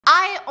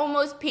I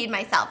almost peed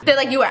myself. They're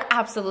like, you are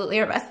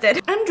absolutely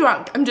arrested. I'm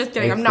drunk. I'm just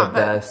kidding. I'm not.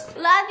 Best.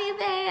 Love you,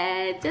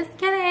 babe. Just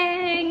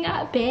kidding.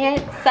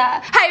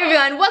 Pizza. Hi,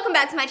 everyone. Welcome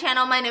back to my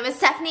channel. My name is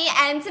Stephanie,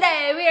 and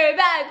today we are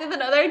back with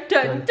another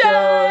dun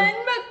dun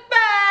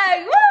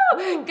mukbang.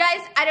 Woo!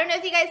 Guys, I don't know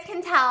if you guys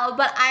can tell,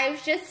 but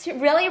I've just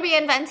really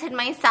reinvented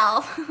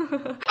myself. I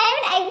have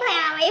an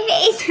eggplant on my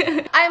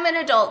face. I'm an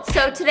adult,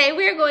 so today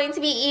we are going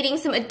to be eating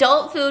some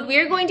adult food. We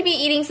are going to be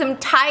eating some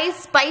Thai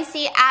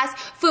spicy ass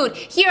food.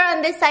 Here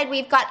on this side,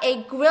 we've got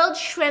a grilled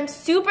shrimp,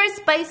 super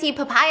spicy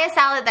papaya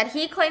salad that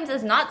he claims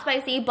is not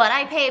spicy, but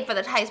I paid for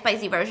the Thai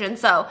spicy version,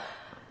 so.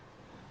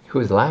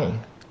 Who's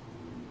lying?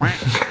 And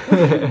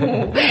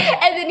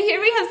then here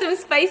we have some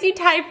spicy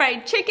Thai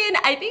fried chicken.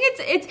 I think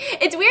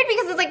it's weird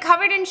because it's like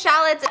covered in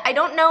shallots. I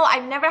don't know.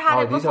 I've never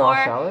had it before. These are all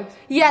shallots?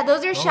 Yeah,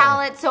 those are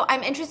shallots, so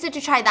I'm interested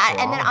to try that.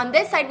 Wow. And then on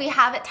this side we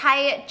have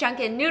Thai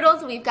junket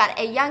noodles. We've got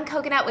a young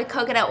coconut with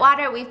coconut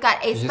water. We've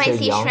got a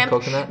spicy shrimp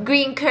coconut?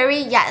 Green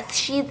curry. Yes,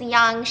 she's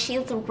young,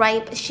 she's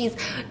ripe, she's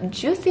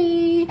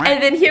juicy.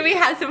 And then here we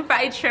have some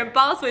fried shrimp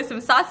balls with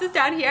some sauces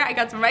down here. I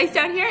got some rice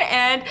down here,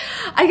 and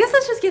I guess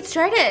let's just get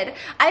started.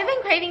 I've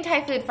been craving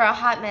Thai food for a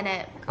hot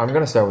minute. I'm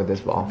gonna start with this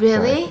ball.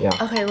 Really? Sorry.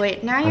 Yeah. Okay,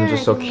 wait. Now you're. I'm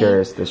just so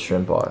curious. This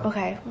shrimp ball.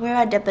 Okay, where do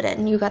I dip it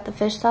in? You got the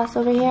fish sauce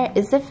over here.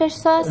 Is it fish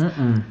sauce?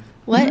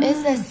 What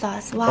is this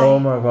sauce? Why? Oh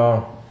my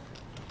god.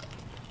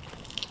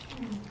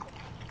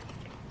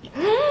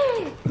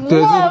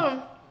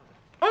 Whoa!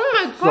 Oh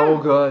my god. So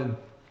good.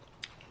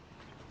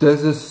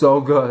 This is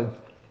so good.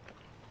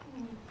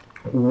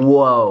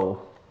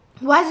 Whoa.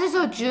 Why is it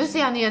so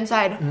juicy on the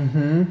inside?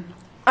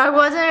 I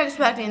wasn't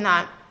expecting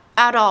that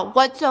at all,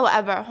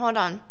 whatsoever. Hold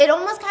on. It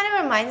almost kind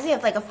of reminds me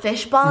of like a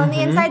fish ball on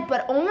the inside,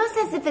 but almost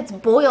as if it's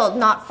boiled,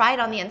 not fried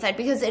on the inside,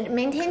 because it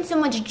maintains so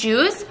much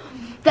juice.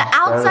 The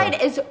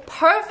outside is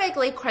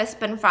perfectly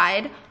crisp and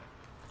fried.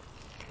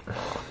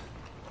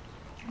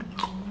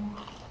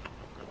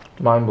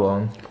 Mind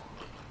blown.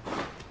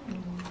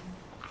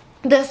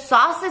 The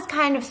sauce is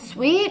kind of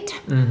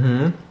sweet.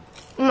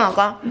 Oh my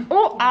god.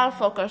 Oh, out of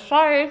focus.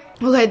 Sorry.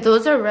 Okay,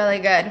 those are really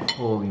good.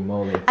 Holy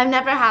moly. I've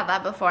never had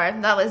that before.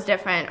 That was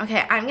different.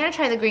 Okay, I'm gonna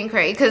try the green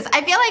curry because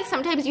I feel like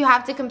sometimes you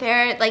have to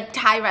compare like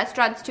Thai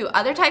restaurants to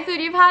other Thai food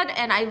you've had,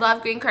 and I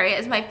love green curry.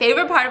 It's my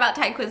favorite part about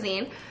Thai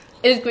cuisine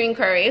is green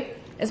curry.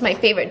 It's my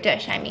favorite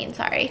dish, I mean,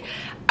 sorry.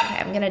 Okay,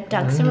 I'm gonna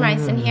dunk some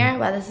rice in here.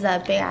 Wow, this is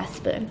a big ass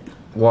spoon.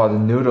 Wow, the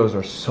noodles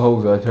are so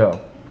good too.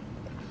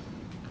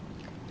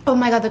 Oh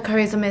my god, the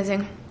curry is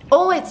amazing.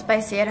 Oh, it's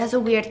spicy. It has a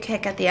weird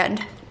kick at the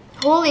end.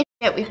 Holy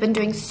shit, we've been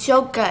doing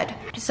so good.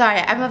 Sorry,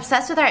 I'm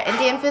obsessed with our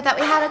Indian food that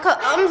we had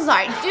I'm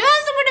sorry, do you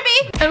have somewhere to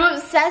be? I'm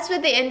obsessed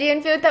with the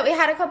Indian food that we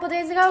had a couple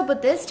days ago,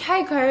 but this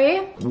Thai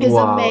curry is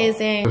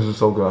amazing. This is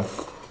so good.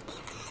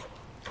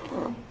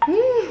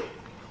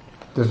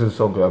 This is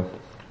so good.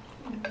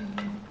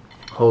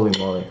 Holy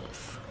moly.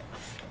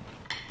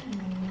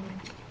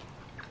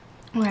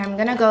 Okay, I'm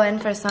gonna go in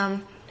for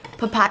some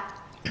papaya.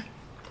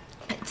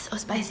 It's so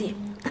spicy.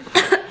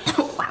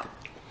 Wow.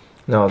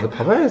 No, the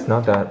papaya is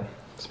not that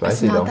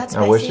spicy though. That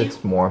spicy. I wish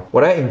it's more.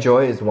 What I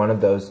enjoy is one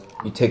of those,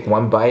 you take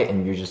one bite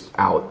and you're just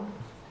out.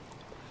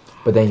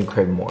 But then you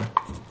crave more.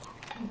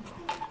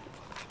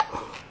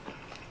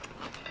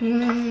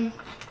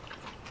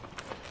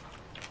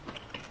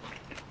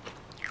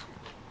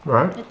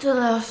 Right? It's a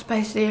little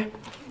spicy.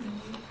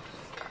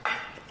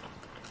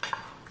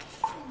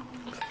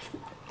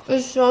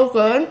 It's so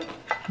good,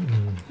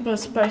 but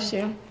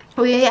spicy.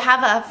 We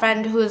have a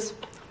friend who's,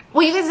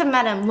 well, you guys have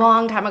met him a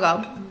long time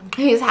ago.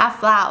 He's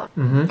half Lao.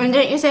 And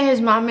didn't you say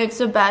his mom makes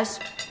the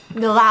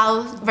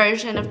Lao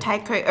version of Thai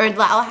curry? Or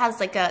Lao has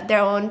like their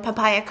own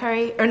papaya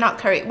curry, or not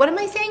curry. What am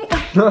I saying?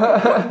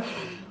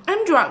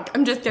 I'm drunk.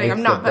 I'm just kidding.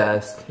 I'm not.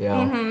 It's the best.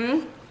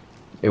 Yeah.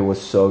 It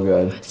was so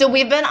good. So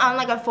we've been on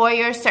like a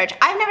 4-year search.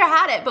 I've never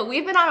had it, but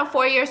we've been on a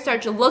 4-year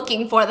search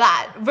looking for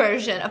that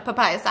version of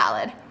papaya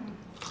salad.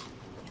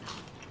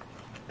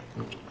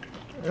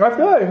 I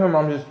feel like her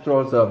mom just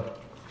throws a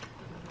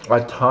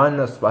ton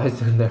of spice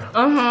in there.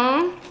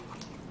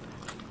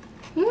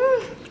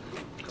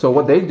 So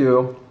what they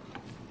do,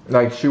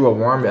 like she will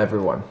warm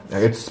everyone.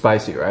 Like it's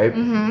spicy, right?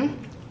 And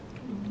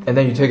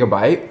then you take a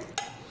bite,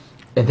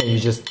 and then you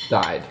just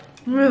died.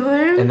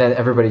 Really? And then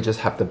everybody just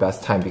have the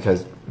best time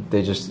because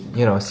they just,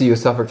 you know, see you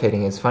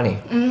suffocating. It's funny.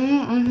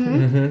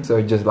 So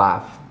you just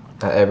laugh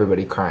at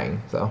everybody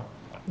crying. So.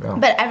 Yeah.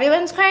 But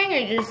everyone's crying,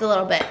 or just a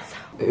little bit?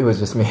 It was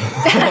just me.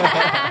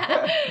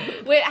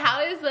 Wait,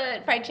 how is the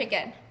fried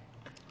chicken?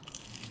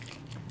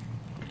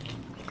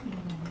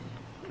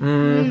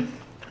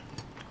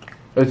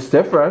 It's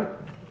different,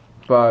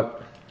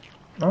 but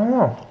I don't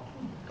know.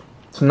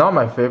 It's not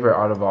my favorite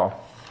out of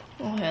all.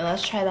 Okay,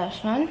 let's try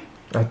this one.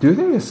 I do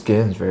think the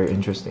skin is very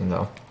interesting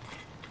though.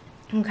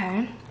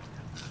 Okay.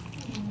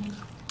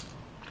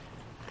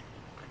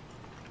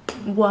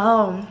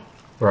 Whoa.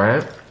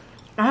 Right?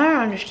 I don't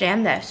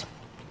understand this.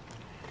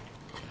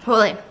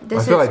 Holy,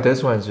 this I feel like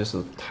this one is just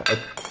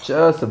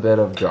a bit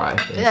of dry.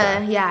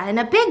 Yeah, and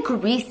a bit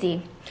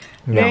greasy.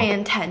 Very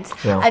intense.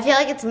 Yeah. I feel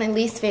like it's my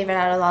least favorite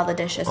out of all the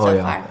dishes so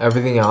far.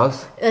 Everything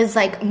else is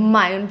like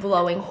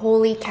mind-blowing.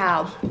 Holy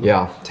cow.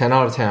 Yeah, 10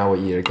 out of 10 I would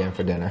eat again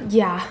for dinner.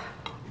 Yeah.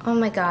 Oh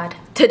my god.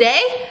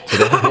 Today?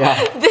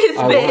 Yeah. This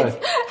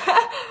big.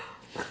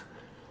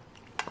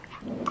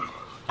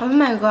 Oh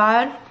my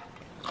god.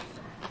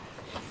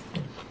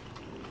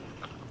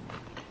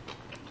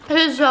 It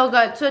is so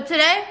good. So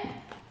today,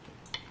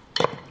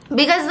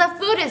 because the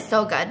food is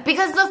so good,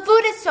 because the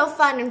food is so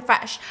fun and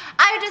fresh,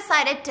 I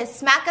decided to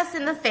smack us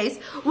in the face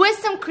with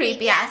some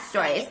creepy ass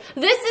stories.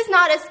 This is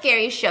not a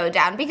scary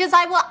showdown because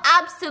I will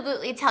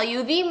absolutely tell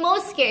you the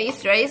most scary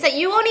stories that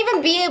you won't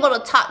even be able to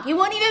talk. You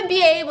won't even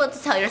be able to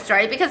tell your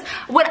story because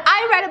when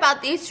I read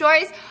about these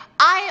stories,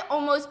 I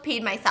almost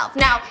peed myself.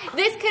 Now,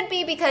 this could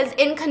be because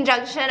in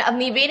conjunction of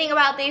me reading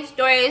about these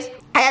stories,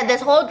 I had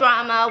this whole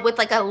drama with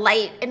like a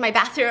light in my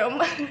bathroom. On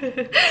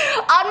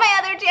my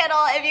other channel,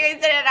 if you guys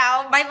didn't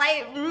know,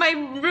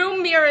 my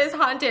room mirror is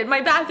haunted,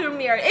 my bathroom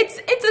mirror. It's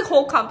a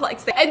whole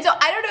complex thing. And so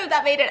I don't know if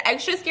that made it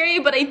extra scary,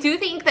 but I do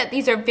think that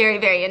these are very,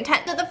 very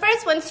intense. So the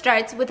first one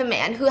starts with a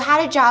man who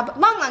had a job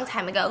long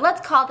time ago.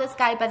 Let's call this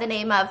guy by the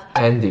name of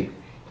Andy.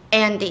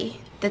 Andy.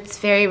 That's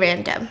very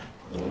random.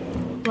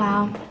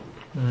 Wow.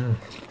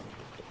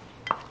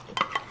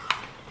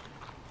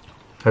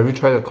 Have you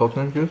tried the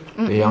coconut juice?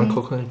 The young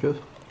coconut juice?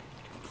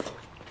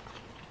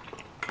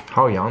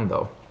 How young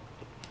though?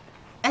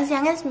 As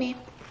young as me.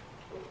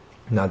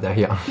 Not that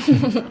young.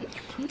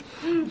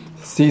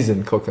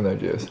 Seasoned coconut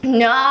juice.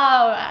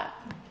 No.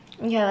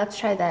 Okay, let's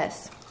try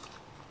this.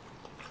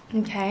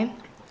 Okay. You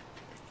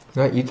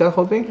wanna eat that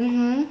whole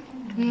thing?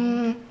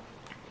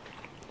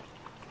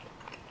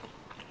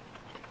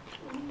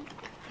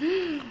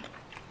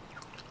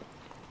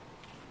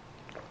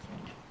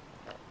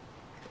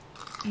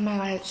 Oh my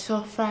god, it's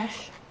so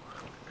fresh.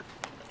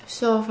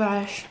 So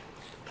fresh.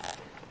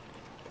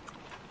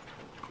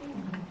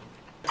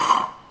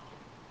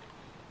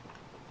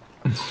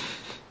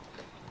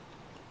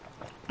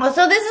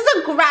 Also, this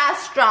is a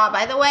grass straw,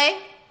 by the way.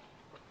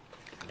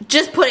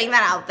 Just putting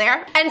that out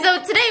there. And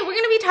so today we're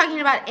going to be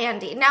talking about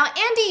Andy. Now,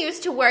 Andy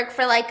used to work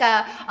for like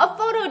a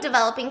photo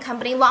developing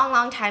company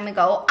long time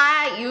ago.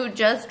 You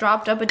just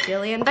dropped a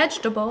bajillion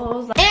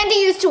vegetables. Andy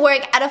used to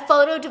work at a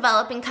photo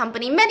developing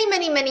company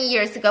many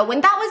years ago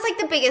when that was like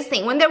the biggest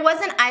thing. When there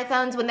wasn't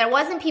iPhones, when there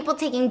wasn't people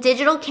taking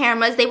digital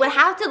cameras, they would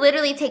have to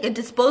literally take a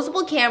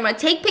disposable camera,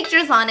 take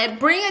pictures on it,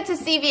 bring it to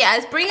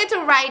CVS, bring it to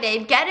Rite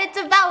Aid, get it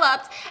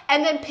developed,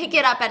 and then pick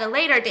it up at a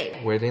later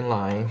date. Wait in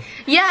line.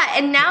 Yeah,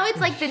 and now it's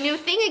like the new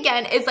thing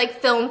again is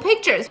like film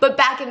pictures. But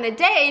back in the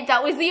day,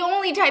 that was the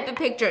only type of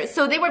pictures.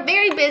 So they were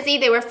very busy,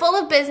 they were full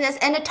of business,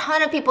 and a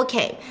ton of people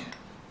came.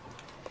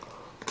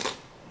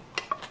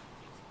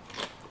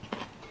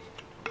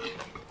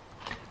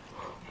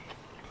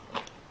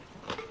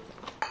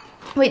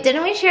 Wait,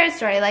 didn't we share a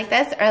story like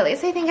this? Or at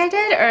least I think I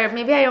did, or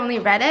maybe I only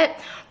read it.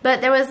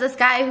 But there was this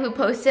guy who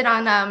posted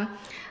on I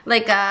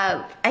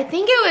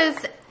think it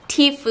was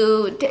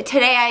Tfue,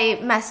 today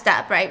I messed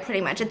up, right, pretty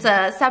much. It's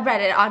a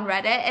subreddit on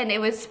Reddit, and it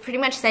was pretty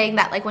much saying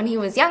that like when he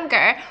was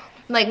younger,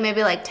 like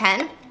maybe like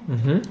 10,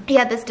 he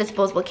had this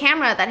disposable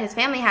camera that his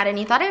family had, and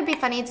he thought it would be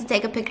funny to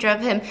take a picture of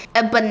him,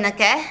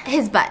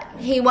 his butt.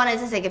 He wanted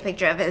to take a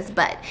picture of his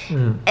butt,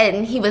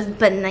 and he was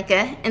in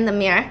the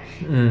mirror.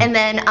 And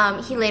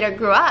then he later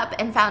grew up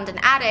and found an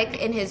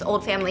attic in his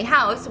old family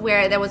house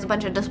where there was a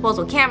bunch of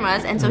disposable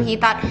cameras, and so he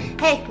thought,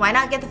 hey, why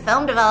not get the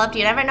film developed?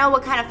 You never know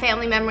what kind of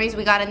family memories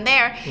we got in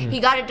there. He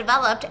got it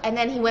developed, and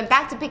then he went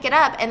back to pick it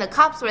up, and the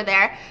cops were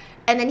there,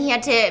 and then he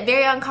had to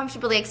very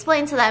uncomfortably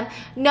explain to them,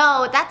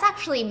 no, that's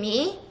actually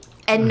me,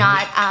 and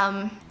not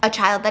a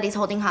child that he's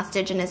holding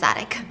hostage in his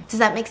attic. Does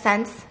that make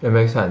sense? It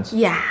makes sense.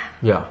 Yeah.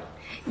 Yeah.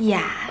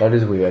 Yeah. That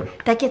is weird.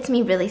 That gets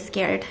me really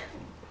scared.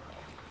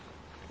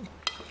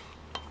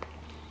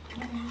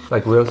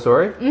 Like real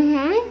story?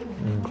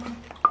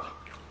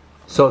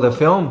 So the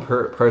film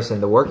person,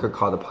 the worker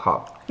called the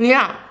cop.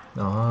 Yeah.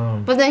 Oh.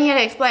 But then he had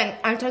to explain,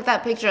 I took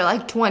that picture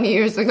like 20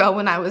 years ago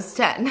when I was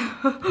 10.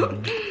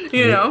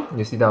 You know?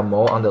 You see that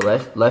mole on the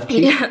left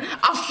cheek? Yeah.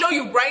 I'll show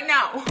you right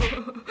now.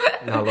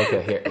 Now look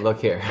at here.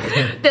 Look here.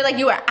 They're like,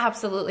 you are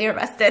absolutely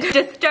arrested.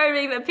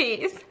 Disturbing the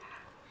peace.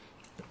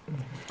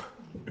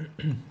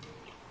 Do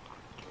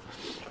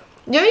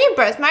you have any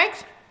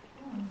birthmarks?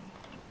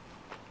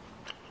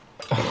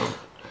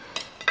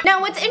 Now,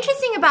 what's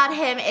interesting about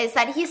him is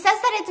that he says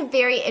that it's a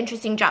very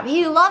interesting job.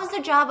 He loves the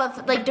job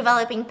of like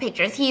developing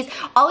pictures. He's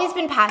always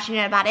been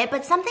passionate about it,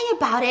 but something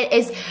about it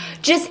is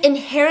just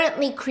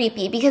inherently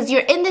creepy because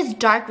you're in this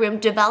dark room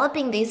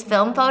developing these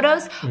film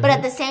photos, but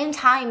at the same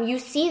time, you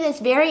see this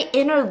very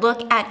inner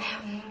look at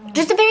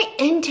just a very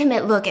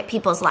intimate look at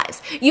people's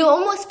lives. You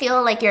almost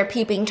feel like you're a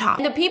peeping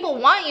Tom. The people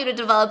want you to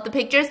develop the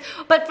pictures,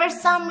 but for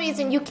some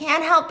reason, you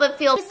can't help but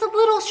feel just a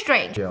little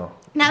strange. Yeah.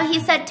 Now, he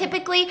said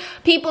typically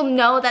people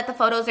know that the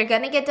photos are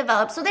gonna get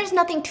developed, so there's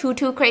nothing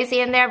too crazy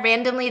in there.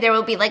 Randomly, there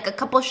will be like a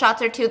couple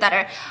shots or two that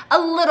are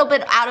a little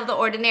bit out of the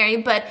ordinary,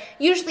 but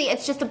usually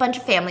it's just a bunch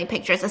of family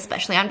pictures,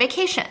 especially on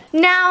vacation.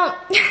 Now,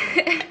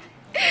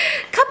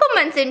 Couple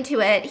months into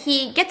it,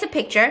 he gets a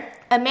picture.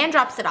 A man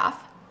drops it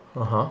off.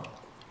 Uh-huh.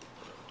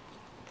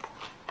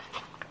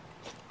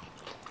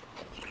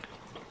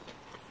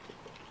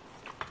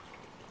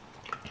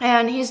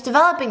 And he's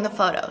developing the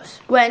photos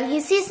when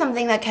he sees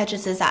something that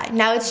catches his eye.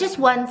 Now, it's just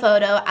one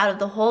photo out of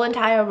the whole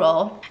entire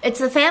roll.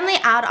 It's the family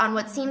out on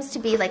what seems to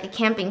be like a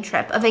camping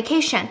trip, a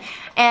vacation.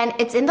 And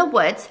it's in the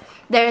woods.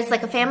 There's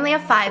like a family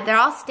of 5. They're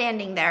all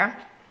standing there.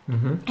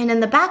 Mm-hmm. And in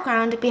the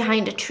background,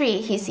 behind a tree,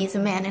 he sees a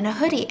man in a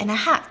hoodie and a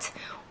hat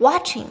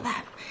watching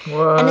them.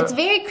 What? And it's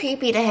very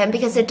creepy to him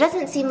because it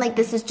doesn't seem like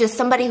this is just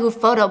somebody who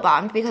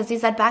photobombed, because he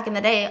said back in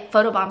the day,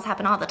 photobombs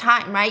happen all the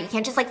time, right? You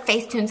can't just like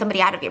Facetune somebody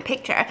out of your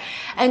picture.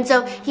 And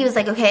so he was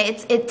like, okay,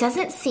 it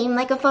doesn't seem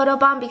like a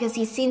photobomb because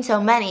he's seen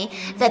so many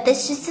that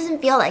this just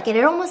doesn't feel like it.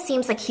 It almost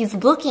seems like he's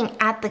looking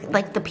at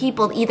the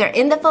people either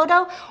in the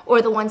photo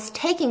or the ones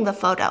taking the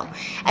photo.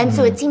 And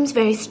so it seems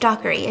very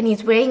stalkery, and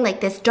he's wearing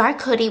like this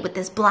dark hoodie with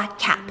this black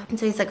cap. And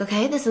so he's like,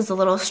 okay, this is a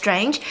little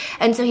strange.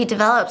 And so he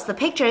develops the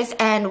pictures,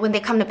 and when they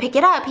come to pick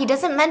it up, he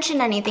doesn't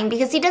mention anything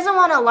because he doesn't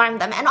want to alarm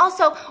them. And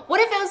also, what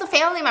if it was a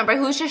family member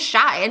who's just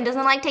shy and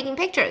doesn't like taking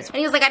pictures? And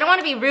he was like, I don't want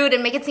to be rude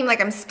and make it seem like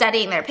I'm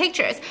studying their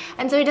pictures.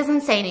 And so he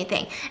doesn't say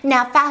anything.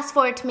 Now, fast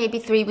forward to maybe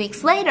 3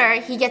 weeks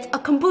later, he gets a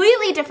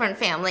completely different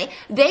family.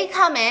 They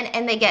come in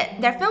and they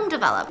get their film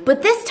developed.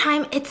 But this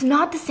time, it's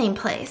not the same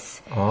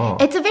place. Oh.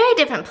 It's a very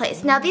different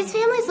place. Now, these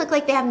families look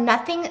like they have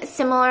nothing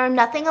similar,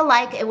 nothing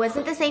alike. It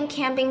wasn't the same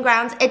camping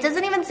grounds. It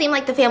doesn't even seem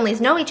like the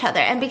families know each other.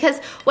 And because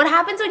what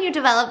happens when you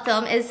develop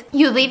film is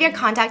you leave your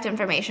contact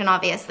information,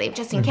 obviously,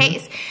 just in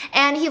case.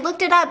 And he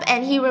looked it up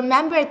and he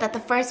remembered that the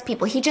first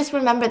people, he just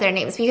remembered their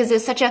names because it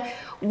was such a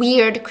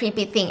weird,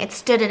 creepy thing. It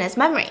stood in his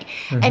memory.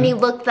 And he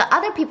looked the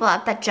other people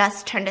up that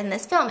just turned in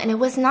this film, and it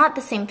was not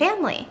the same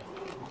family.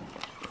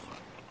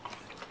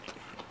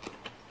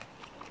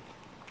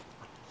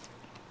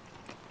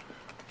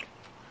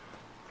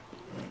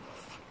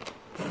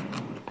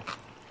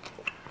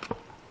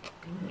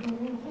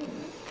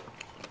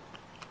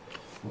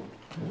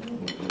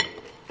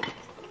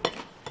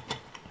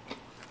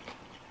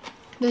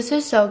 This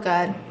is so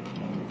good.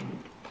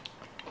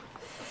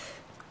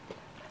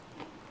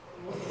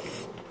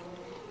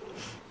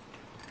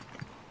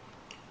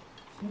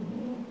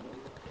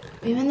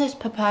 Even this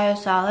papaya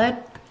salad,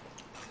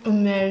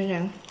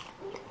 amazing.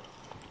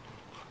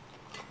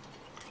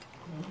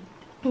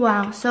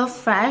 Wow, so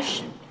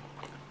fresh.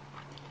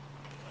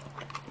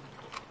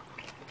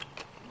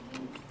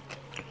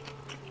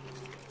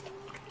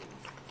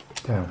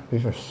 Damn,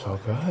 these are so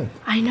good.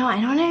 I know,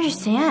 I don't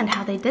understand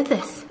how they did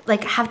this.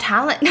 Like, have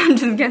talent. I'm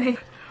just kidding.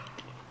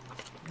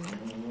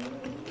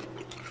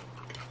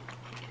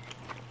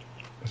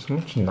 There's so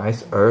much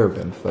nice herb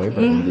and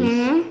flavor in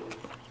these.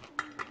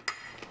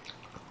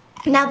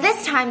 Now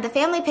this time, the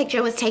family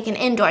picture was taken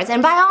indoors,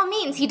 and by all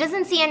means, he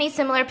doesn't see any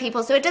similar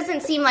people, so it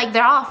doesn't seem like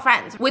they're all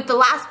friends with the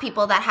last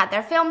people that had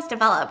their films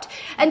developed.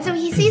 And so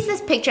he sees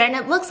this picture, and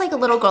it looks like a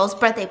little girl's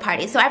birthday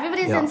party. So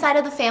everybody's inside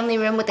of the family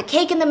room with the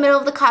cake in the middle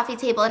of the coffee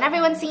table, and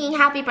everyone's singing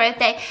happy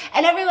birthday,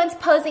 and everyone's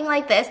posing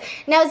like this.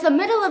 Now it's the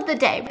middle of the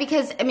day,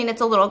 because, I mean,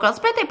 it's a little girl's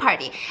birthday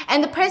party,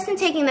 and the person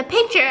taking the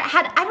picture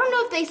had, I don't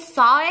know if they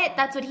saw it,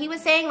 that's what he was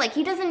saying, like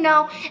he doesn't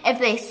know if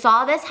they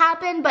saw this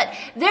happen, but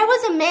there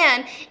was a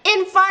man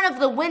in front of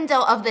the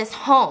window of this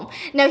home.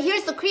 Now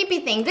here's the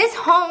creepy thing. This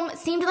home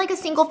seemed like a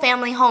single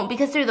family home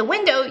because through the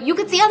window you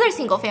could see other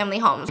single family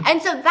homes.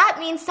 And so that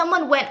means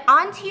someone went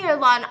onto your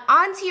lawn,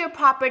 onto your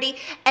property,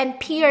 and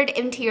peered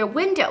into your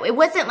window. It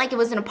wasn't like it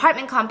was an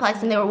apartment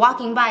complex and they were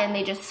walking by and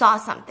they just saw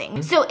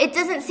something. So it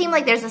doesn't seem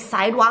like there's a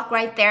sidewalk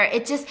right there.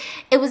 It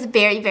was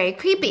very, very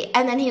creepy.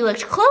 And then he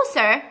looked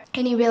closer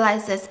and he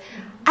realizes,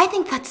 I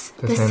think that's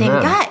the same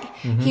guy.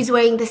 He's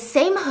wearing the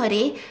same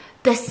hoodie,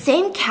 the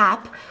same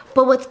cap,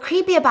 but what's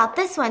creepy about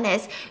this one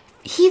is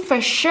he for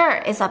sure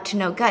is up to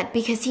no good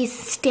because he's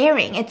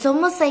staring. It's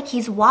almost like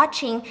he's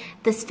watching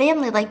this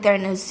family like they're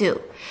in a zoo.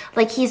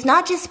 Like he's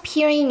not just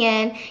peering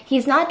in,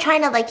 he's not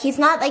trying to he's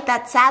not like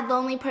that sad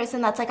lonely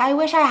person that's like, I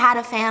wish I had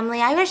a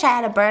family, I wish I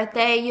had a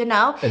birthday, you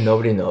know? And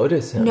nobody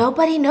noticed him.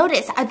 Nobody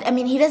noticed. I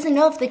mean, he doesn't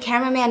know if the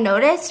cameraman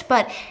noticed,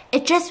 but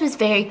it just was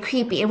very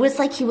creepy. It was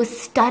like he was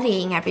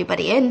studying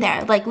everybody in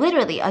there, like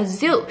literally a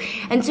zoo.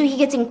 And so he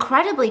gets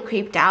incredibly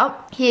creeped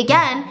out. He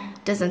again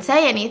doesn't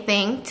say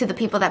anything to the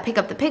people that pick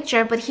up the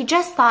picture, but he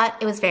just thought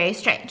it was very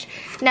strange.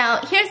 Now,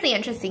 here's the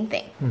interesting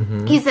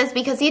thing. He says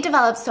because he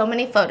developed so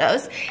many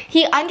photos,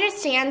 he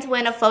understands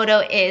when a photo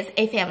is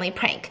a family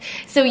prank.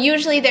 So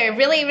usually they're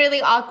really,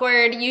 really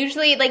awkward.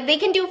 Usually, like, they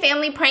can do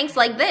family pranks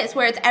like this,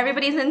 where it's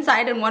everybody's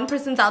inside and one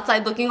person's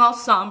outside looking all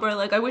somber,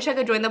 like, I wish I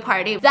could join the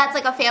party. That's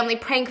like a family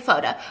prank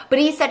photo. But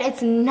he said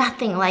it's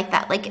nothing like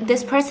that. Like,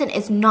 this person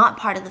is not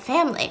part of the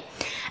family.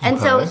 And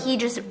so he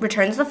just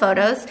returns the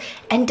photos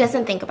and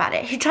doesn't think about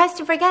it. He tries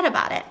to forget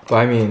about it.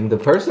 Well, I mean, the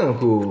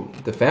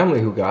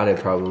family who got it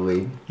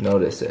probably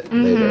noticed it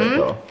later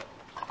though.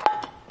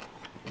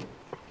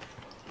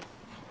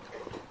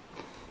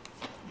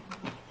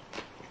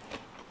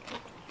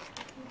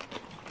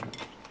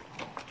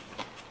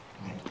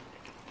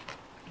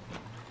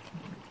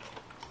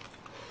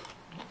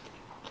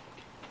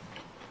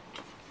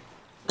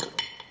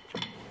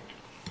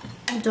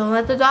 Don't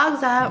let the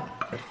dogs out.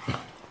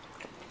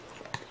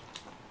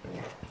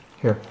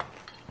 Here.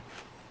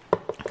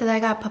 Because I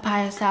got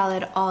papaya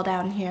salad all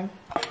down here.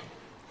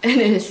 And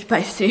it is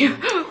spicy. You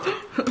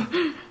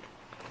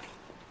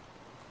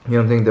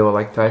don't think they will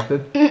like Thai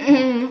food?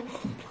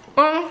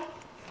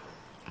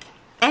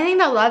 I think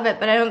they'll love it,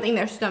 but I don't think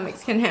their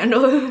stomachs can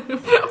handle it.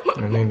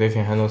 I think they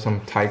can handle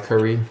some Thai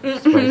curry,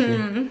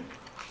 spicy.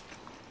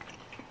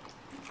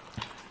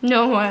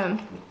 No way.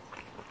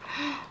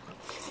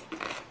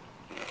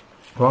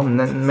 Well,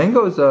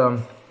 mango is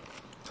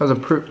has a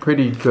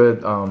pretty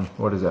good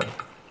what is it?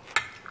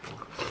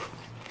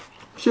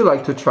 She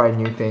likes to try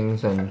new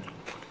things, and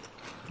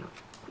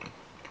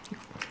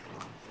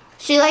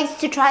she likes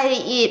to try to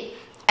eat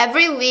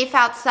every leaf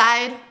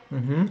outside.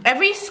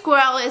 Every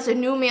squirrel is a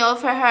new meal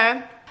for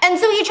her. And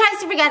so he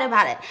tries to forget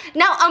about it.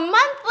 Now, a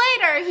month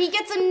later, he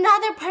gets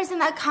another person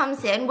that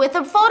comes in with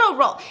a photo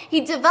roll.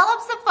 He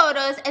develops the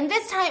photos, and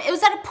this time it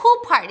was at a pool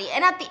party.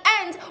 And at the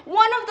end,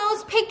 one of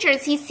those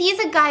pictures, he sees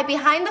a guy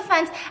behind the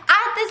fence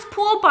at this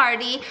pool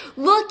party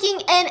looking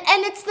in,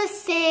 and it's the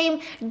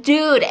same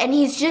dude, and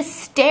he's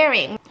just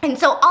staring. And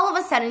so all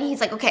of a sudden, he's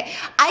like, okay,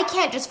 I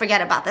can't just forget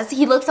about this.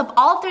 He looks up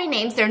all three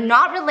names. They're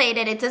not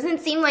related. It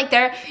doesn't seem like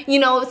they're, you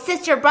know,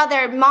 sister,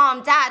 brother,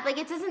 mom, dad. Like,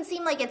 it doesn't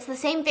seem like it's the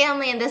same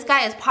family, and this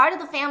guy is part of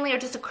the family or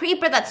just a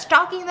creeper that's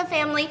stalking the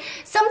family.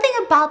 Something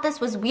about this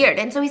was weird.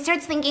 And so he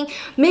starts thinking,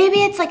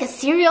 maybe it's like a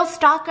serial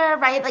stalker,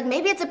 right? Like,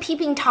 maybe it's a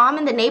peeping Tom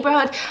in the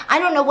neighborhood. I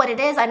don't know what it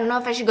is. I don't know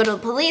if I should go to the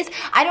police.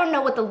 I don't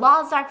know what the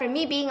laws are for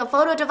me being a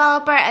photo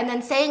developer, and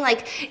then saying,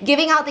 like,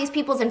 giving out these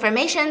people's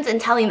informations and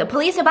telling the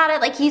police about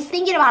it. Like, he's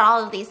thinking about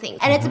all of these things.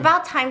 And it's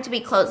about time to be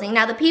closing.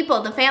 Now, the people,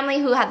 the family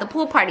who had the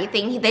pool party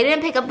thing, they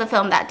didn't pick up the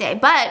film that day,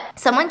 but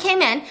someone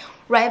came in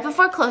right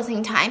before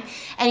closing time,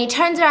 and he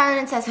turns around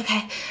and says,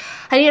 okay,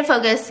 I need to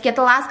focus, get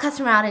the last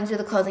customer out and do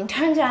the closing.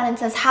 Turns around and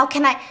says, how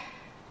can I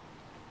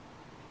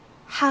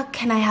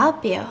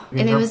help you?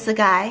 And it was the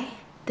guy,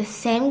 the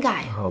same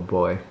guy. Oh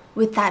boy.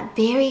 With that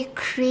very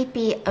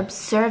creepy,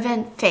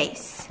 observant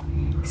face,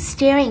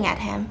 staring at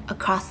him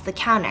across the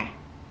counter.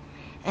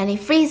 And he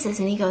freezes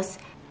and he goes,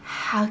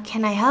 how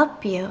can I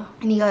help you?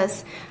 And he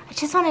goes, I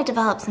just want to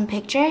develop some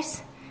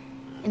pictures.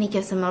 And he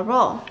gives him a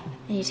roll.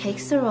 And he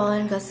takes the roll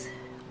and goes,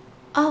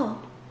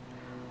 oh,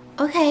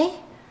 okay.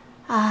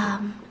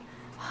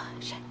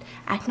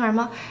 Act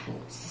normal.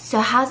 So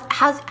how's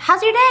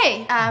your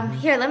day?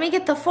 Here, let me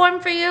get the form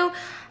for you.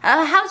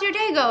 How's your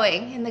day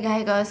going? And the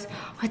guy goes,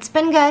 oh, it's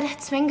been good,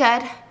 it's been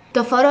good.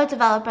 The photo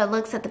developer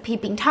looks at the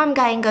peeping Tom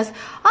guy and goes,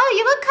 oh,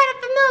 you look kind of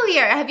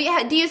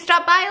familiar. Do you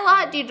stop by a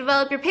lot? Do you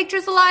develop your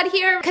pictures a lot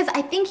here? Because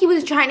I think he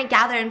was trying to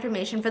gather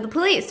information for the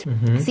police.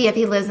 See if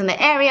he lives in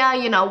the area,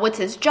 you know, what's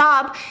his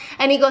job.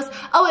 And he goes,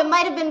 oh, it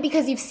might have been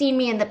because you've seen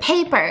me in the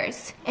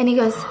papers. And he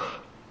goes,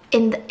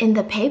 in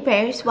the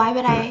papers? Why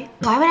would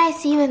I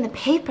see you in the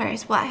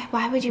papers?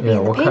 Why would you be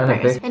in the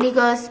papers? And he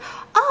goes,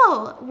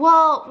 oh,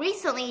 well,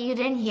 recently you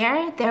didn't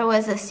hear there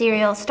was a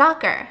serial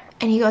stalker.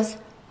 And he goes,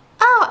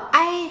 oh,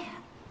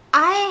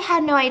 I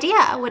had no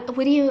idea. What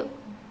do you,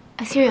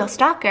 a serial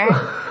stalker?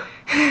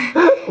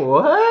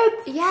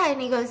 What? Yeah,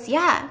 and he goes,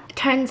 yeah.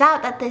 Turns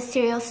out that this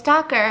serial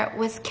stalker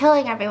was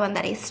killing everyone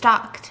that he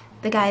stalked.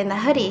 The guy in the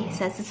hoodie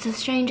says it's the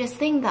strangest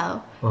thing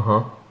though.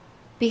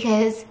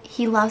 Because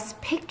he loves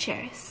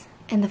pictures.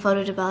 And the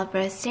photo developer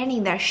is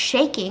standing there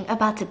shaking,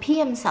 about to pee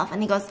himself.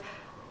 And he goes,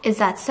 is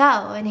that so?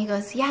 And he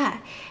goes, yeah.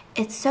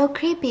 It's so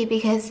creepy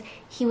because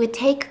he would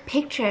take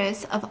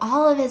pictures of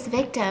all of his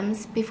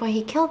victims before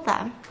he killed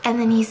them. And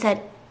then he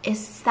said,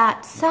 is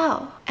that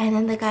so? And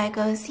then the guy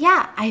goes,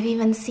 yeah, I've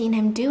even seen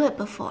him do it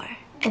before.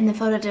 And the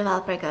photo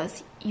developer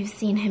goes, you've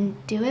seen him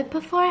do it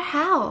before?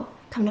 How?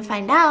 Come to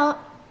find out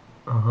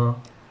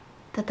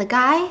that the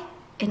guy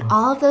in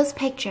all of those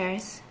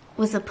pictures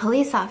was a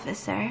police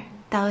officer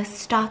that was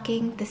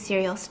stalking the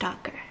serial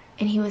stalker.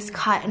 And he was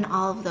caught in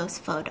all of those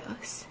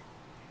photos.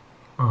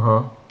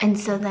 And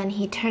so then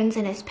he turns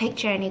in his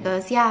picture and he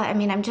goes, yeah, I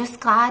mean, I'm just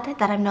glad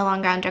that I'm no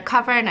longer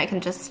undercover and I can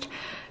just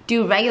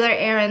do regular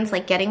errands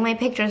like getting my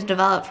pictures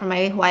developed for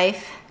my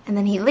wife. And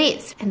then he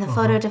leaves. And the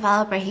photo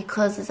developer, he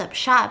closes up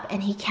shop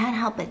and he can't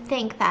help but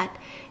think that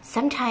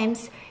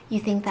sometimes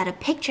you think that a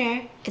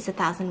picture is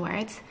 1,000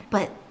 words,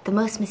 but the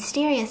most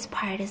mysterious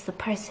part is the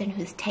person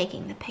who's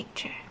taking the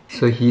picture.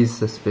 So he's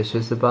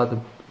suspicious about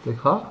the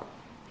cop?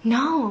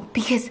 No,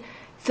 because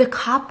the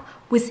cop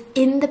was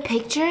in the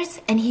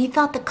pictures and he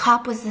thought the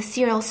cop was the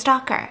serial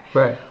stalker.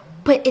 Right.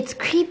 But it's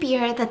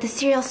creepier that the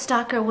serial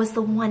stalker was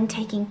the one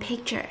taking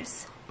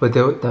pictures. But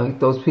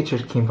those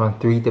pictures came from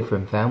 3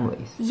 different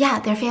families. Yeah,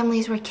 their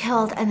families were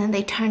killed and then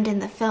they turned in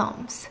the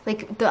films.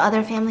 Like, the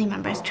other family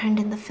members turned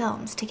in the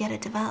films to get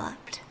it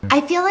developed. I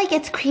feel like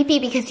it's creepy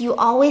because you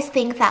always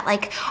think that,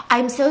 like,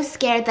 I'm so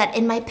scared that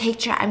in my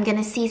picture I'm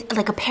gonna see,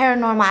 like, a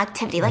paranormal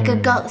activity, like a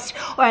ghost,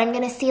 or I'm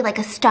gonna see, like,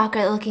 a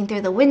stalker looking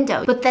through the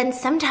window. But then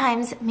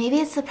sometimes, maybe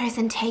it's the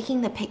person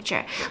taking the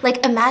picture.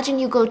 Like, imagine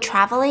you go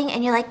traveling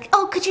and you're like,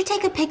 oh, could you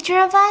take a picture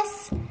of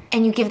us?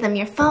 And you give them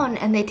your phone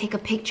and they take a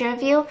picture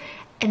of you.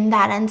 And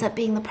that ends up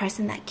being the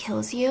person that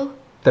kills you.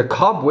 The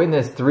cop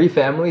witnessed 3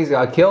 families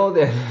got killed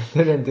and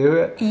didn't do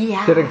it.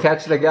 Yeah. Didn't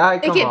catch the guy.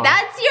 Come on.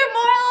 That's your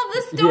moral of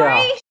the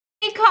story? Yeah.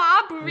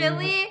 Cop,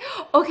 really?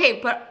 Okay,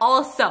 but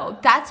also,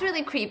 that's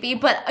really creepy,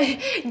 but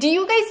do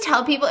you guys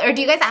tell people, or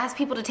do you guys ask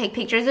people to take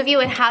pictures of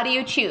you, and how do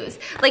you choose?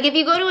 Like, if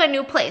you go to a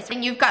new place,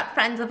 and you've got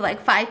friends of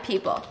like 5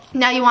 people,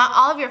 now you want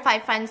all of your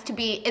 5 friends to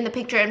be in the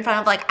picture in front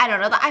of like, I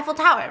don't know, the Eiffel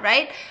Tower,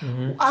 right?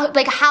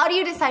 Like, how do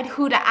you decide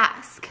who to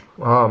ask?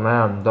 Oh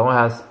man, don't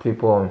ask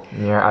people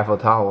near Eiffel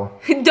Tower.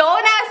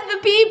 Don't ask the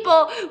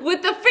people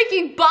with the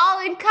freaking ball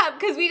and cup,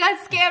 because we got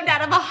scammed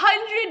out of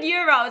 100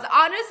 euros.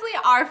 Honestly,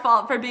 our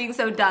fault for being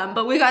so dumb,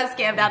 but we got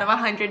scammed out of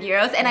 100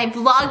 euros, and I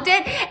vlogged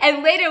it,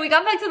 and later we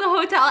got back to the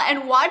hotel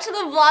and watched the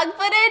vlog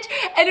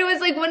footage, and it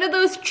was like one of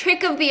those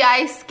trick of the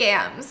eye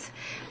scams.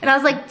 And I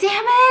was like,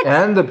 damn it.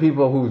 And the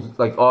people who's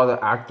like all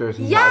the actors.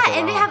 Yeah,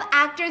 and they have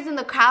actors in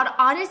the crowd.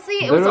 Honestly,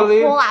 it Literally,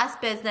 was a whole ass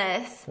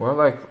business. We're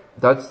like,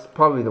 that's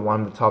probably the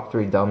one of the top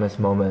 3 dumbest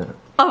moment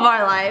of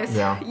our lives.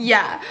 Yeah.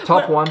 Yeah.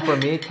 Top 1 for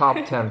me, top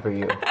 10 for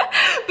you.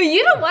 But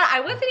you know what? I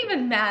wasn't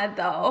even mad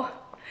though.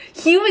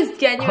 He was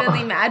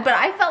genuinely mad, but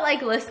I felt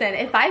like, listen,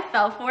 if I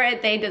fell for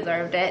it, they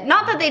deserved it.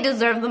 Not that they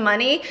deserve the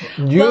money,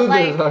 You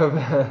but deserve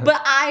it.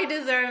 But I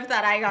deserve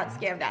that I got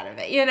scammed out of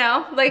it, you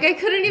know? Like, I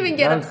couldn't even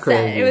get That's upset.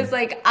 crazy. It was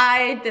like,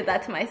 I did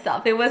that to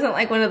myself. It wasn't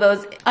like one of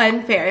those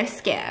unfair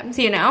scams,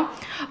 you know?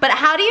 But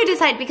how do you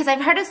decide? Because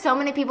I've heard of so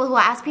many people who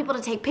ask people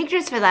to take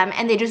pictures for them,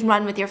 and they just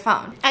run with your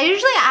phone. I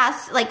usually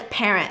ask, like,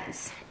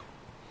 parents.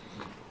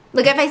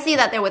 Like, if I see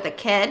that they're with a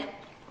kid.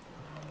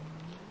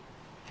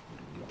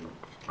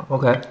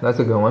 Okay, that's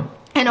a good one.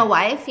 And a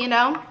wife, you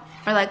know?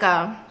 Or like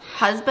a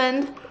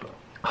husband.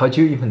 How'd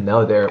you even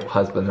know they're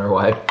husband or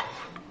wife?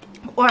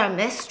 Or a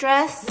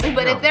mistress.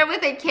 But if they're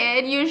with a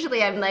kid,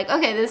 usually I'm like,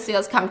 okay, this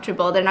feels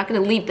comfortable. They're not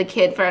gonna leave the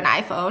kid for an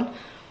iPhone.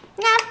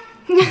 Nah.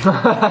 These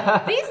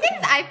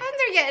days, iPhones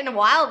are getting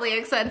wildly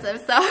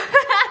expensive, so.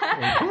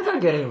 Kids are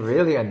getting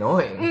really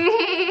annoying.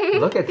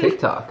 Look at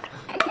TikTok.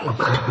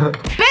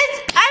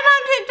 Bitch, I'm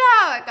on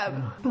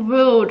TikTok!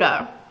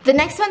 Rude. The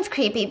next one's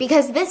creepy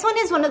because this one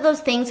is one of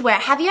those things where,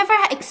 have you ever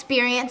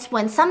experienced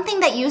when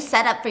something that you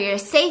set up for your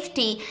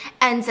safety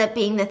ends up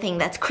being the thing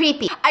that's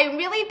creepy? I'm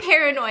really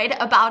paranoid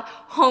about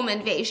home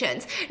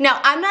invasions. Now,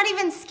 I'm not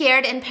even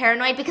scared and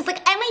paranoid because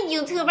like I'm a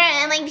YouTuber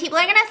and like people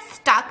are gonna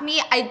stalk me.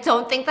 I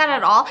don't think that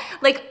at all.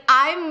 Like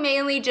I'm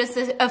mainly just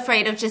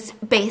afraid of just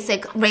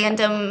basic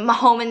random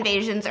home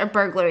invasions or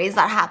burglaries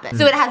that happen.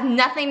 So it has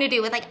nothing to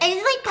do with like, I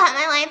just like put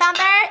my life out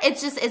there.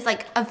 It's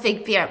like a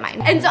big fear of mine.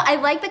 And so I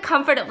like the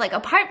comfort of like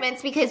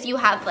apartments because you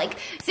have like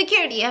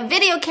security, you have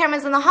video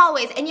cameras in the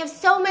hallways, and you have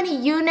so many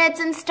units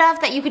and stuff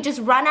that you could just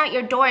run out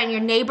your door and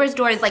your neighbor's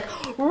door is like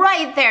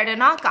right there to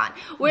knock on.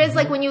 Whereas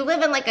like when you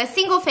live in like a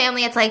single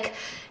family, it's like,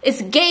 it's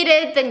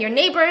gated, then your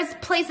neighbor's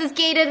place is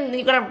gated, and then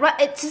you gotta run,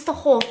 it's just a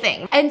whole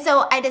thing. And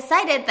so I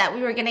decided that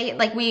we were gonna,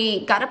 like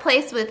we got a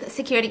place with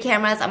security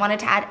cameras, I wanted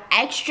to add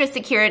extra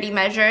security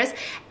measures,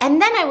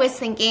 and then I was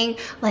thinking,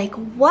 like,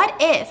 what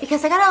if,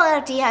 because I got a lot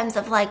of DMs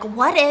of like,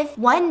 what if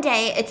one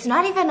day it's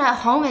not even a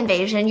home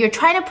invasion, you're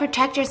trying to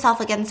protect yourself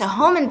against a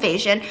home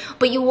invasion,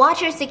 but you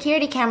watch your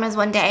security cameras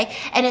one day,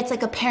 and it's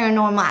like a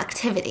paranormal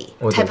activity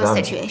type of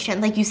situation,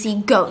 like you see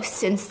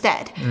ghosts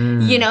instead,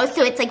 you know?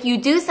 So it's like you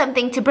do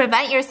something to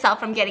prevent yourself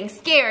from getting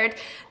scared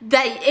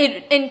that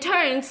it in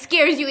turn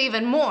scares you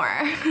even more.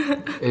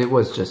 It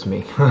was just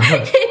me.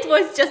 It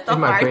was just the in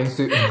my heart. green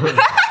suit. In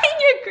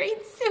your green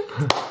suit.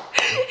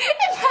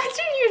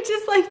 Imagine you're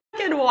just like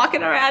fucking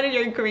walking around in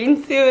your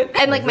green suit.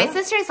 And like my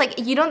sister's like,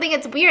 you don't think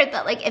it's weird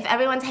that like if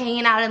everyone's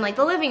hanging out in like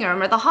the living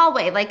room or the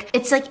hallway, like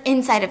it's like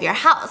inside of your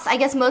house. I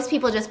guess most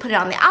people just put it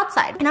on the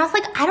outside. And I was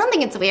like, I don't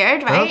think it's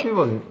weird, right? A lot of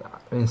people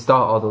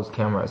install all those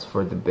cameras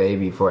for the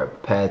baby, for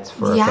pets,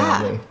 for a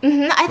family.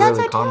 I thought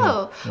really so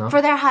common, too. no?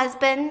 For their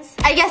husbands.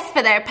 I guess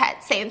for their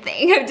pets, same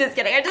thing. I'm just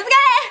kidding, I'm just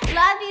kidding.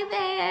 Love you,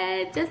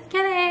 bitch. Just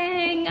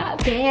kidding,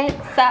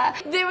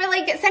 bitch. They were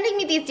like sending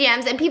me these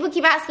DMs and people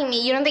keep asking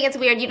me, you don't think it's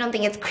weird, you don't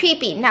think it's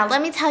creepy. Now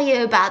let me tell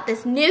you about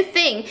this new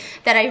thing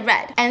that I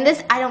read. And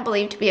this I don't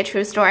believe to be a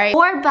true story.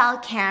 Doorbell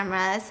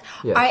cameras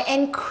are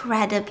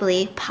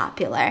incredibly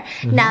popular.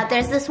 Now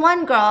there's this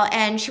one girl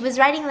and she was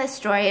writing this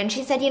story and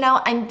she said, you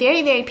know, I'm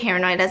very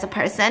paranoid as a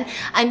person.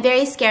 I'm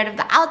very scared of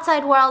the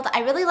outside world.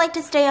 I really like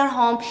to stay at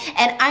home,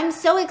 and I'm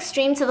so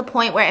extreme to the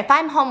point where if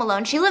I'm home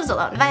alone, she lives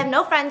alone. If I have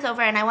no friends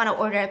over and I want to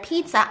order a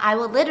pizza, I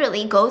will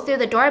literally go through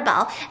the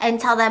doorbell and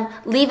tell them,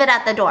 leave it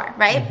at the door,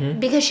 right?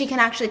 Because she can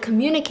actually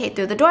communicate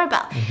through the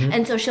doorbell.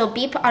 And so she'll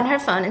beep on her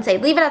phone and say,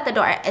 leave it at the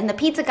door, and the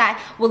pizza guy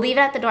will leave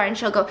it at the door and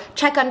she'll go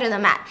check under the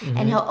mat,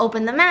 and he'll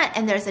open the mat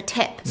and there's a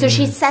tip. So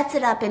she sets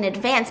it up in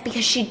advance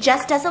because she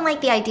just doesn't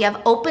like the idea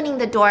of opening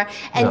the door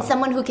and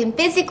someone who can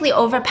physically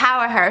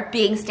overpower her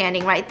being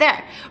standing right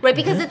there, right?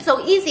 Because it's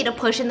so easy to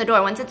push in the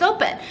door once it's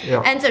open.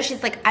 And so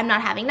she's like, I'm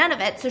not having none of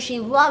it. So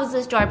she loves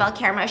this doorbell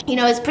camera. You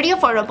know, it's pretty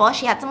affordable.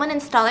 She had someone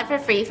install it for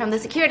free from the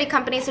security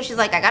company, so so she's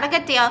like, I got a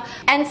good deal.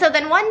 And so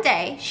then one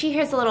day, she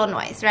hears a little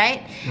noise,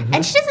 right?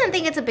 And she doesn't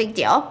think it's a big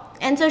deal.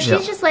 And so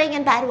she's just laying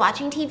in bed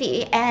watching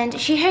TV, and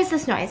she hears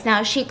this noise.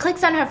 Now, she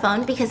clicks on her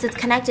phone because it's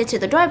connected to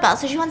the doorbell,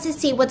 so she wants to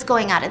see what's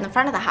going on in the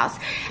front of the house.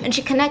 And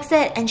she connects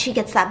it, and she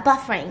gets that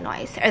buffering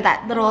noise, or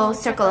that little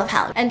circle of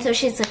hell. And so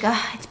she's like,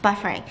 oh, it's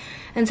buffering.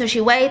 And so she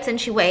waits, and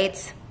she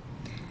waits,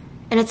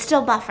 and it's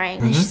still buffering.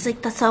 And she's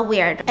like, that's so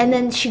weird. And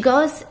then she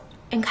goes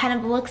and kind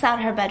of looks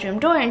out her bedroom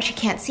door, and she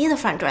can't see the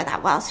front door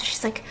that well. So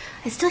she's like,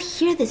 I still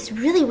hear this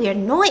really weird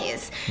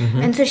noise.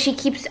 And so she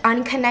keeps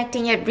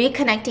unconnecting it,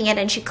 reconnecting it,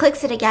 and she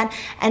clicks it again,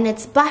 and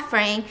it's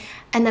buffering.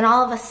 And then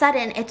all of a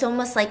sudden, it's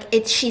almost like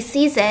she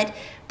sees it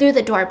through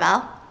the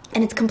doorbell,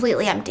 and it's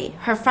completely empty.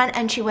 Her front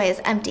entryway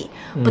is empty.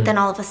 But then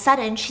all of a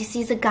sudden, she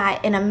sees a guy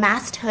in a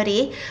masked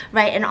hoodie,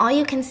 right? And all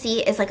you can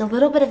see is like a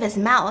little bit of his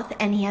mouth,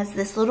 and he has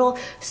this little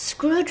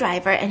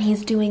screwdriver, and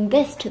he's doing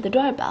this to the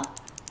doorbell.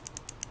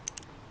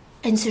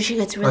 And so she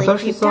gets really creeped out. I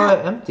thought she saw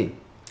it empty.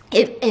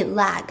 It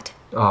lagged.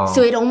 Oh.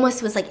 So it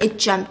almost was like it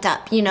jumped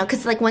up, you know,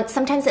 because like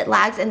sometimes it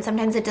lags and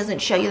sometimes it doesn't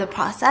show you the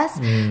process.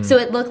 So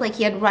it looked like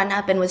he had run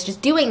up and was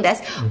just doing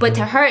this, but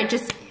to her it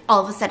just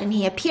all of a sudden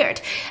he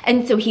appeared.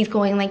 And so he's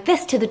going like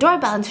this to the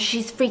doorbell, and so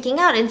she's freaking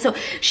out. And so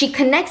she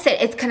connects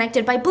it. It's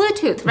connected by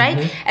Bluetooth,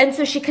 right? And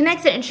so she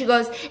connects it, and she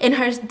goes, in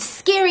her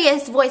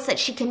scariest voice that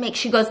she can make,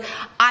 she goes,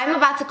 I'm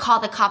about to call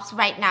the cops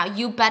right now.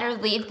 You better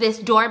leave. This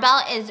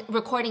doorbell is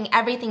recording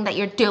everything that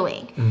you're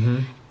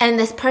doing. And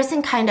this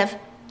person kind of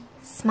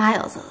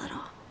smiles a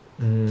little.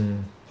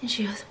 And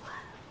she goes,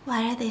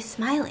 why are they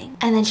smiling?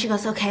 And then she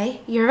goes,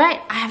 okay, you're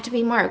right. I have to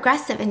be more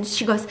aggressive. And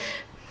she goes,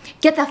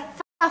 get the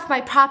f off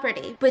my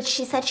property. But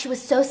she said she was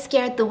so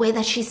scared the way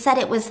that she said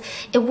it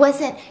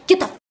wasn't get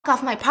the f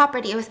off my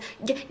property. It was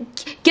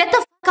get the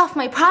f off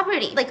my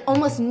property. Like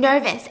almost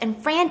nervous and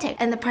frantic.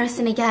 And the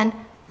person again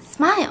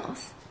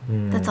smiles.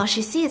 That's all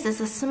she sees is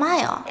a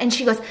smile. And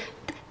she goes,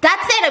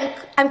 that's it.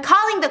 I'm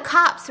calling the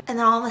cops. And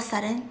then all of a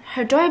sudden,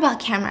 her doorbell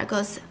camera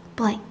goes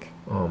blank.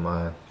 Oh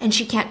my. And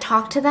she can't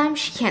talk to them.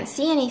 She can't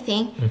see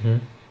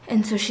anything.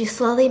 And so she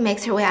slowly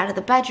makes her way out of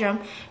the bedroom.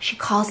 She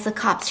calls the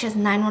cops. She has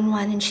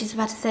 911, and she's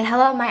about to say,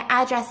 hello, my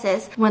address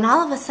is, when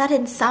all of a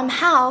sudden,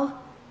 somehow,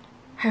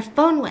 her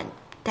phone went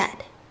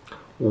dead.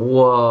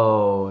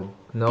 Whoa.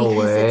 No way.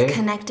 Because it's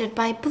connected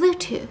by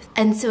Bluetooth.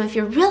 And so if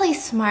you're really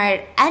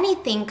smart,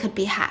 anything could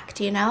be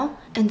hacked, you know?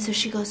 And so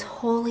she goes,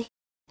 holy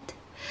shit.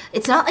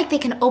 It's not like they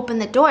can open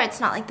the door. It's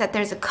not like that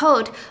there's a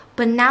code.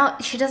 But now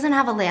she doesn't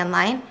have a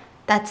landline.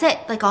 That's it.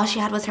 Like all she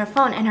had was her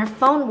phone, and her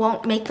phone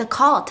won't make the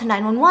call to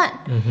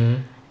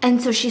 911.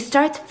 And so she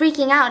starts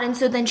freaking out, and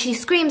so then she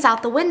screams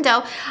out the window,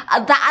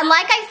 like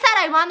I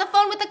said, I'm on the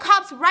phone with the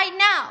cops right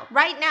now,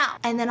 right now.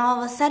 And then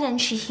all of a sudden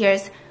she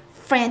hears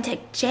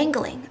frantic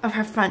jangling of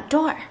her front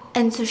door.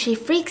 And so she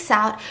freaks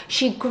out,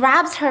 she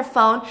grabs her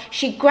phone,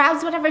 she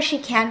grabs whatever she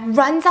can,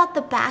 runs out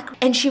the back,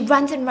 and she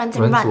runs and runs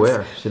and runs.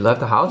 Where? She left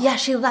the house? Yeah,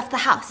 she left the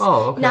house.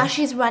 Oh, okay. Now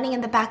she's running in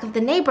the back of the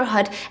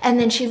neighborhood, and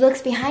then she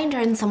looks behind her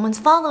and someone's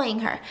following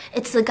her.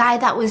 It's the guy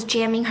that was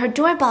jamming her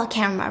doorbell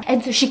camera.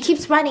 And so she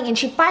keeps running, and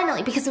she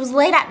finally, because it was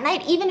late at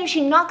night, even if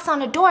she knocks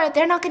on a door,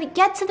 they're not going to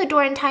get to the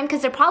door in time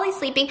because they're probably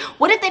sleeping.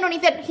 What if they don't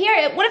even hear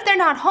it? What if they're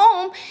not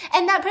home?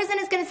 And that person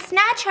is going to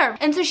snatch her.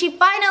 And so she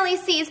finally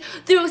sees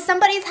through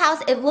somebody's house,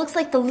 it looks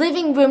like the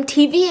living room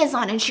TV is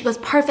on, and she goes,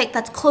 perfect,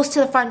 that's close to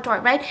the front door,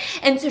 right?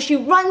 And so she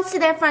runs to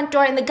their front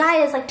door, and the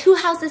guy is like 2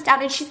 houses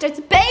down, and she starts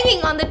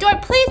banging on the door,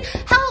 please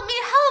help me,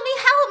 help me,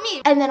 help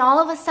me. And then all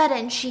of a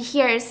sudden she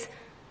hears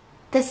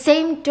the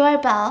same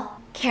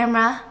doorbell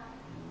camera,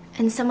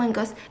 and someone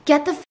goes,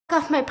 get the f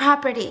off my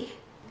property.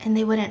 And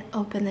they wouldn't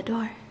open the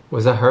door.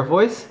 Was that her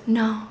voice?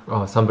 No.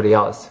 Oh, somebody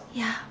else.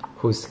 Yeah.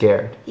 Who's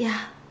scared?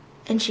 Yeah.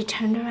 And she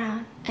turned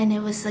around, and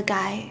it was the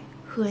guy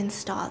who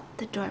installed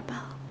the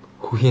doorbell.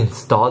 Who he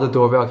installed the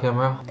doorbell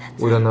camera?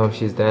 That's we don't know if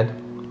she's dead.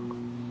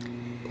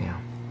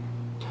 Damn.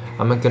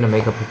 I'm not gonna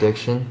make a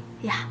prediction.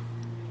 Yeah,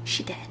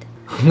 she did.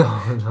 No.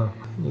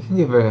 You can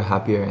give her a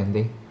happier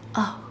ending.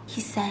 Oh,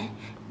 he said,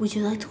 would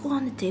you like to go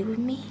on a date with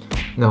me?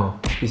 No,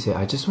 he said,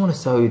 I just want to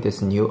sell you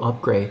this new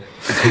upgrade.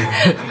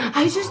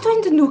 I just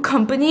joined a new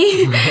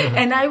company,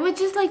 and I would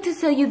just like to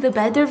sell you the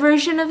better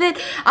version of it.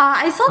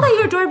 I saw that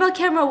your doorbell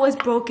camera was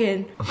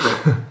broken.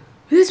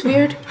 This is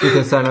weird. You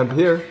can sign up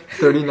here,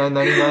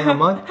 $39.99 a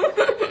month.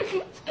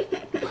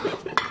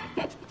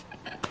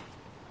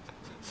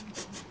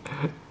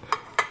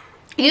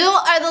 You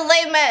are the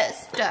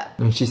lamest.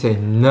 And she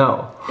said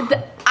no.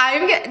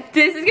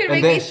 This is gonna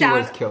make me sound.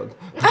 And then she was killed.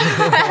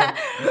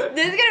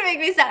 This is gonna make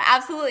me sound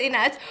absolutely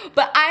nuts,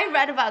 but I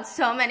read about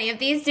so many of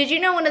these. Did you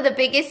know one of the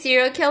biggest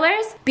serial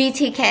killers,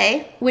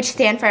 BTK, which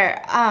stand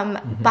for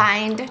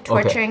bind,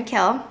 torture, and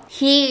kill?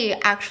 He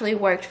actually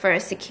worked for a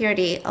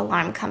security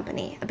alarm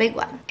company, a big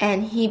one,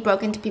 and he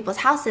broke into people's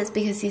houses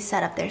because he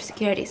set up their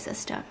security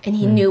system, and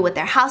he knew what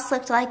their house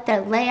looked like,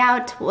 their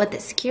layout, what the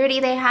security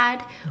they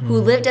had, who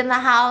lived in the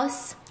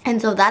house. And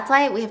so that's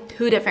why we have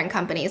 2 different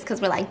companies,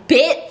 because we're like,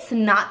 bitch,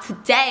 not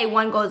today.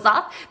 One goes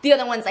off, the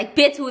other one's like,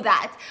 bitch, who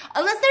that?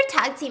 Unless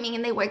they're tag teaming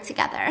and they work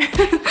together.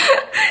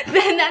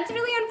 Then that's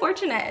really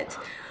unfortunate.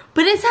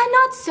 But is that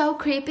not so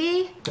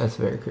creepy? That's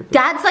very creepy.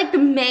 That's like the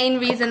main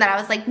reason that I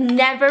was like,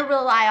 never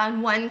rely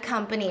on one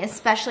company,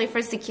 especially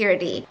for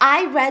security.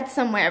 I read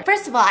somewhere,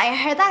 first of all, I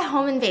heard that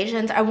home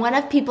invasions are one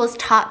of people's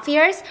top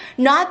fears,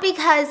 not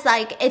because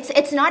like,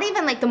 it's not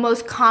even like the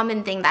most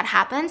common thing that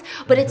happens,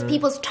 but it's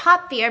people's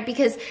top fear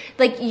because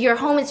like your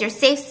home is your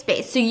safe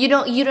space. So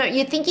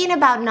you're thinking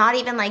about not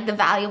even like the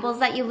valuables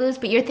that you lose,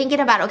 but you're thinking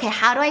about, okay,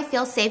 how do I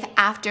feel safe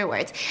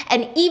afterwards?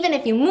 And even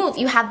if you move,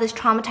 you have this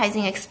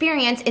traumatizing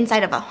experience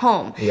inside of a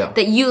home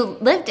that you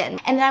lived in.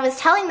 And then I was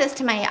telling this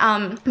to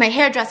my my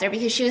hairdresser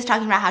because she was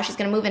talking about how she's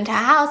gonna move into a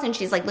house and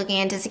she's like looking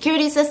into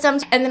security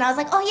systems. And then I was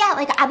like, oh yeah,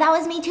 like that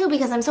was me too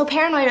because I'm so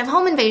paranoid of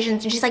home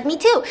invasions. And she's like, me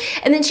too.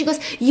 And then she goes,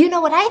 you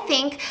know what I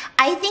think?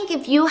 I think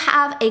if you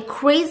have a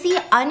crazy,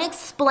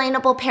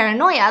 unexplainable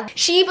paranoia,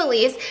 she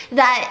believes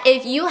that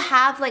if you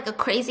have like a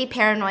crazy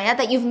paranoia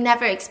that you've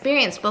never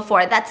experienced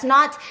before, that's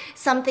not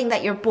something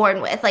that you're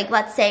born with. Like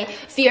let's say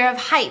fear of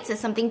heights is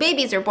something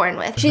babies are born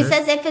with. She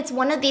says if it's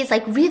one of these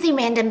like really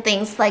random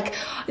things, like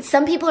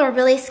some people are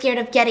really scared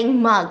of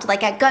getting mugged,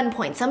 like at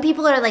gunpoint. Some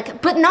people are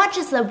like, but not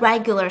just a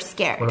regular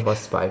scare. What about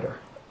spider?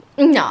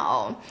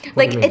 No,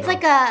 like it's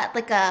like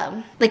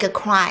a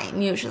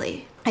crime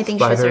usually. I think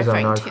Spiders she was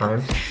referring are not to.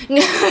 crimes?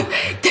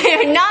 They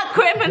are not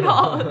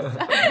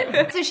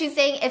criminals. So she's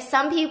saying if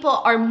some people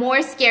are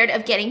more scared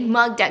of getting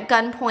mugged at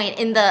gunpoint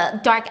in the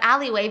dark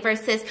alleyway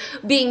versus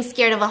being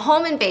scared of a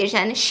home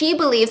invasion, she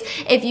believes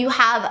if you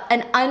have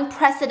an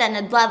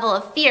unprecedented level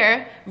of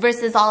fear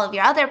versus all of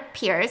your other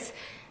peers,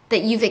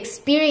 that you've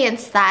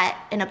experienced that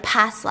in a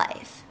past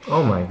life.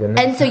 Oh my goodness.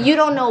 And so you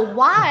don't know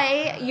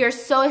why you're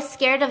so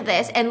scared of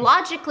this. And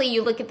logically,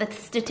 you look at the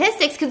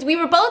statistics because we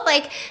were both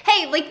like,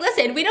 hey, like,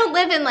 listen, we don't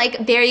live in like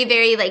very,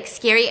 very like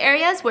scary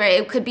areas where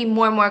it could be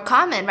more and more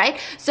common, right?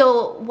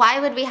 So why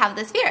would we have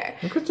this fear?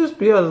 It could just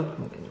be a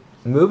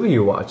movie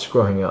you watched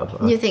growing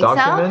up. You think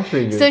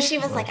documentary so? So she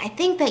was like, I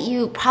think that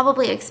you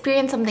probably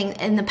experienced something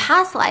in the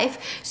past life.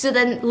 So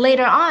then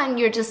later on,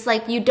 you're just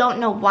like, you don't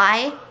know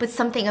why, but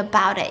something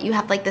about it. You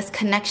have like this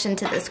connection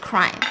to this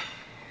crime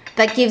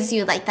that gives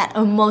you like that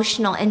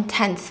emotional,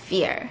 intense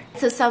fear.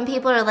 So some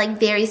people are like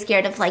very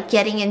scared of like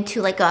getting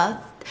into like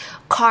a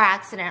car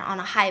accident on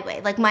a highway.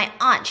 Like my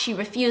aunt, she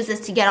refuses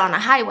to get on a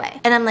highway.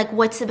 And I'm like,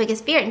 what's the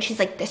biggest fear? And she's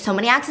like, there's so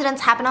many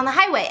accidents happen on the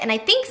highway. And I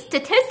think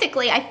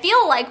statistically, I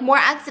feel like more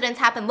accidents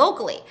happen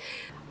locally.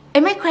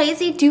 Am I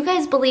crazy? Do you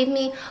guys believe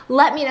me?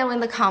 Let me know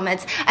in the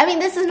comments. I mean,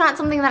 this is not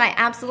something that I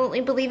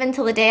absolutely believe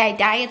until the day I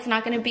die. It's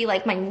not gonna be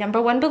like my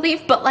 #1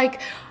 belief, but like,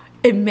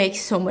 it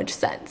makes so much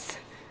sense.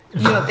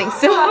 You don't think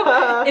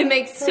so? It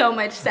makes so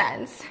much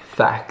sense.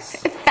 Facts.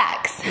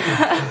 Facts.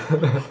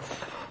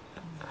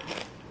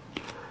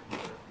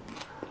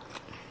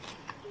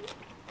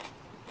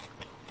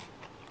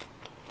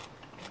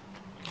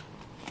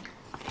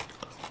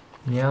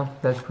 Yeah,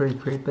 that's pretty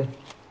creepy.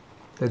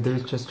 The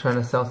dude's just trying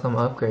to sell some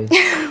upgrades.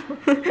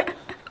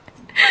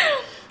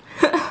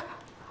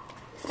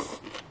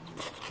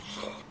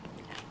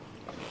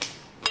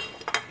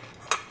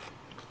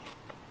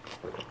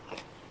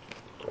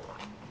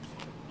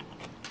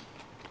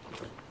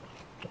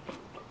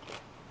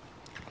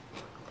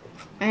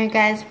 Alright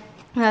guys,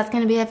 well, that's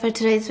gonna be it for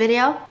today's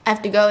video. I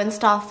have to go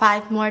install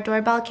 5 more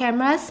doorbell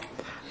cameras.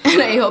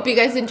 And I hope you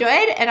guys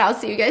enjoyed, and I'll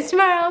see you guys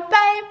tomorrow.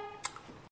 Bye!